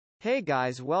Hey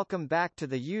guys, welcome back to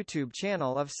the YouTube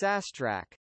channel of SaaStrack.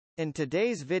 In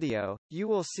today's video, you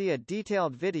will see a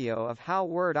detailed video of how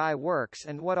WordAi works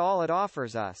and what all it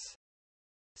offers us.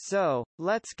 So,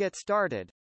 let's get started.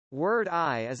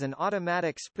 WordAi is an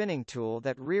automatic spinning tool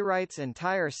that rewrites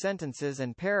entire sentences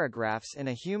and paragraphs in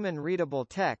a human-readable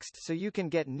text so you can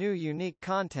get new unique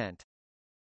content.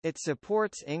 It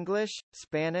supports English,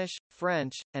 Spanish,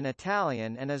 French, and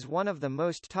Italian and is one of the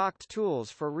most talked tools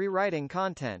for rewriting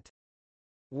content.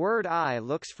 WordAi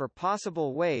looks for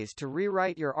possible ways to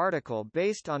rewrite your article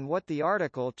based on what the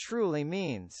article truly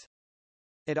means.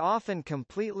 It often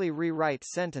completely rewrites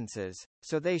sentences,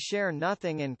 so they share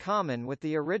nothing in common with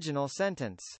the original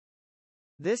sentence.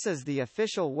 This is the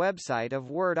official website of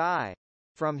WordAi.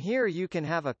 From here you can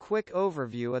have a quick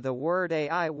overview of the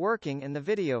WordAi working in the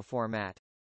video format.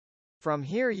 From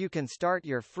here you can start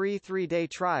your free 3-day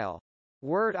trial.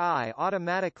 WordAi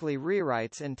automatically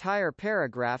rewrites entire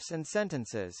paragraphs and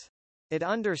sentences. It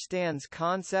understands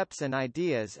concepts and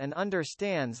ideas and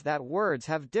understands that words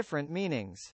have different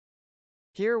meanings.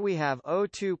 Here we have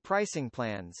 2 pricing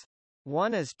plans.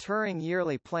 One is Turing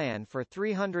yearly plan for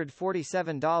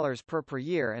 $347 per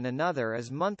year and another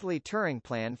is monthly Turing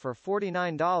plan for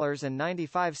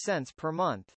 $49.95 per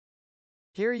month.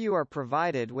 Here you are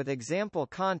provided with example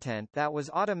content that was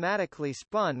automatically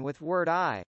spun with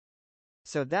WordAi,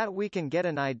 so that we can get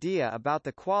an idea about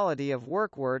the quality of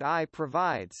work WordAi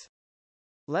provides.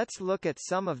 Let's look at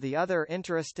some of the other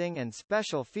interesting and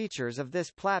special features of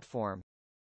this platform.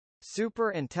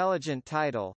 Super intelligent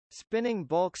title, spinning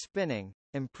bulk spinning,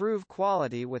 improve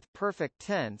quality with perfect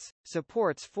tense,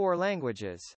 supports 4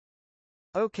 languages.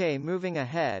 Okay, moving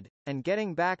ahead, and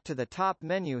getting back to the top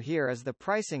menu, here is the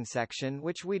pricing section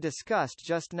which we discussed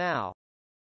just now.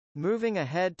 Moving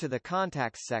ahead to the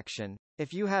contacts section,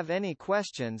 if you have any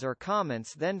questions or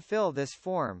comments then fill this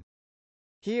form.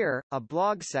 Here, a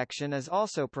blog section is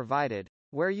also provided,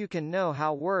 where you can know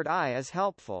how WordAi is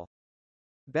helpful,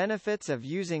 benefits of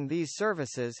using these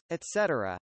services,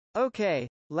 etc. Okay,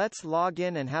 let's log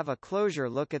in and have a closer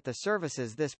look at the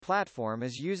services this platform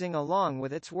is using along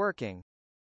with its working.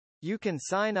 You can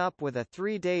sign up with a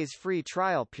 3 days free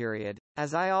trial period,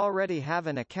 as I already have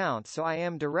an account so I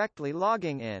am directly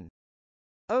logging in.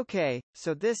 Okay,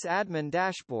 so this admin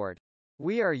dashboard.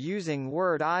 We are using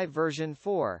WordAi version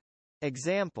 4.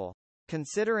 Example.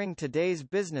 Considering today's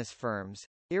business firms,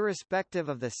 irrespective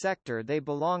of the sector they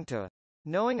belong to,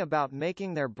 knowing about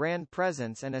making their brand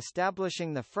presence and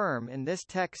establishing the firm in this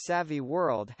tech-savvy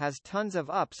world has tons of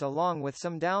ups along with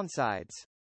some downsides.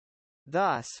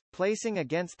 Thus, placing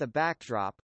against the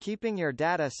backdrop, keeping your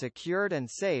data secured and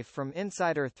safe from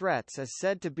insider threats is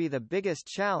said to be the biggest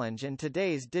challenge in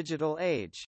today's digital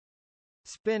age.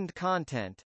 Spinned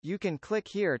content. You can click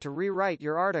here to rewrite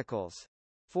your articles.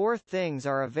 4 things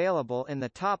are available in the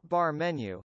top bar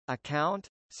menu: Account,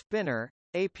 Spinner,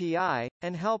 API,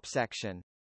 and Help section.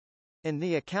 In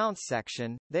the Accounts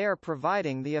section, they are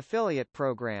providing the affiliate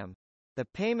program, the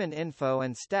payment info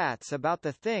and stats about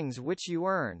the things which you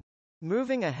earn.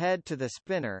 Moving ahead to the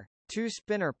Spinner, 2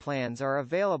 Spinner plans are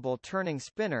available: Turning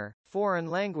Spinner, Foreign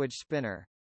Language Spinner.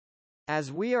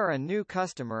 As we are a new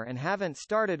customer and haven't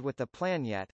started with the plan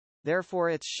yet, therefore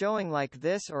it's showing like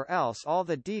this, or else all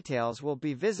the details will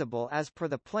be visible as per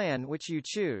the plan which you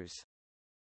choose.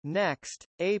 Next,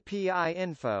 API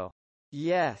info.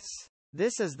 Yes,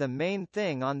 this is the main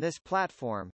thing on this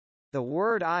platform. The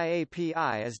WordAi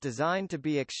API is designed to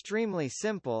be extremely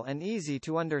simple and easy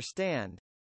to understand.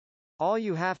 All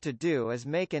you have to do is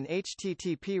make an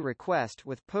HTTP request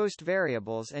with post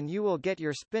variables and you will get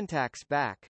your syntax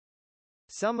back.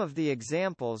 Some of the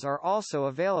examples are also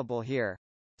available here.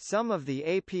 Some of the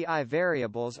API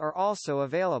variables are also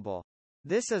available.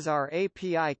 This is our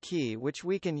API key which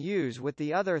we can use with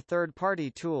the other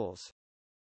third-party tools.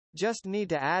 Just need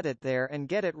to add it there and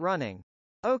get it running.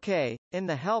 Okay, in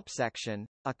the Help section,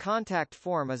 a contact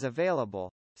form is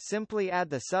available. Simply add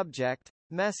the subject,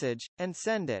 message, and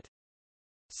send it.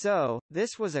 So,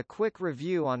 this was a quick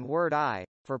review on WordAi.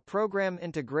 For program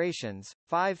integrations,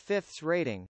 5/5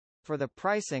 rating. For the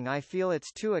pricing I feel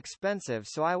it's too expensive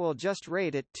so I will just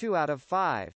rate it 2 out of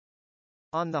 5.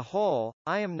 On the whole,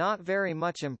 I am not very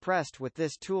much impressed with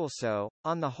this tool, so,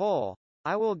 on the whole,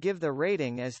 I will give the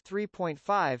rating as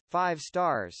 3.5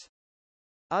 stars.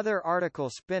 Other article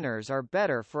spinners are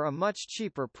better for a much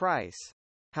cheaper price.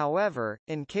 However,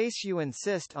 in case you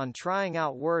insist on trying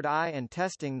out WordAi and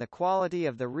testing the quality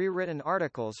of the rewritten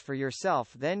articles for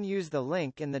yourself, then use the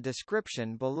link in the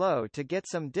description below to get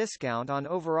some discount on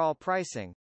overall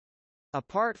pricing.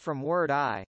 Apart from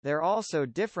WordAi, there are also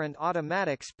different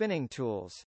automatic spinning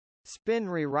tools. Spin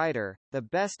Rewriter, the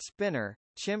best spinner,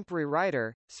 Chimp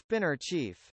Rewriter, Spinner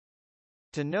Chief.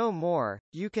 To know more,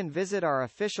 you can visit our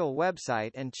official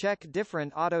website and check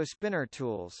different auto spinner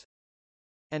tools.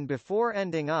 And before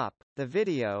ending up the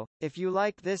video, if you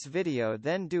like this video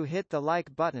then do hit the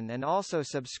like button and also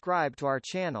subscribe to our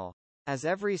channel, as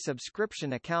every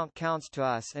subscription account counts to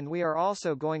us, and we are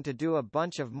also going to do a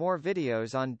bunch of more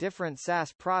videos on different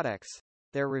SaaS products,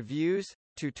 their reviews,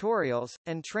 tutorials,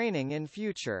 and training in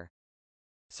future.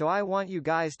 So I want you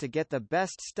guys to get the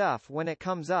best stuff when it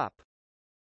comes up.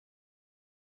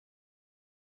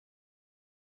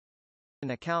 An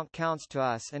account counts to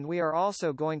us, and we are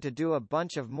also going to do a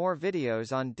bunch of more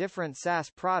videos on different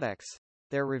SaaS products,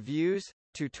 their reviews,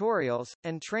 tutorials,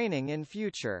 and training in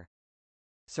future.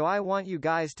 So I want you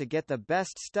guys to get the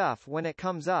best stuff when it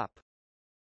comes up.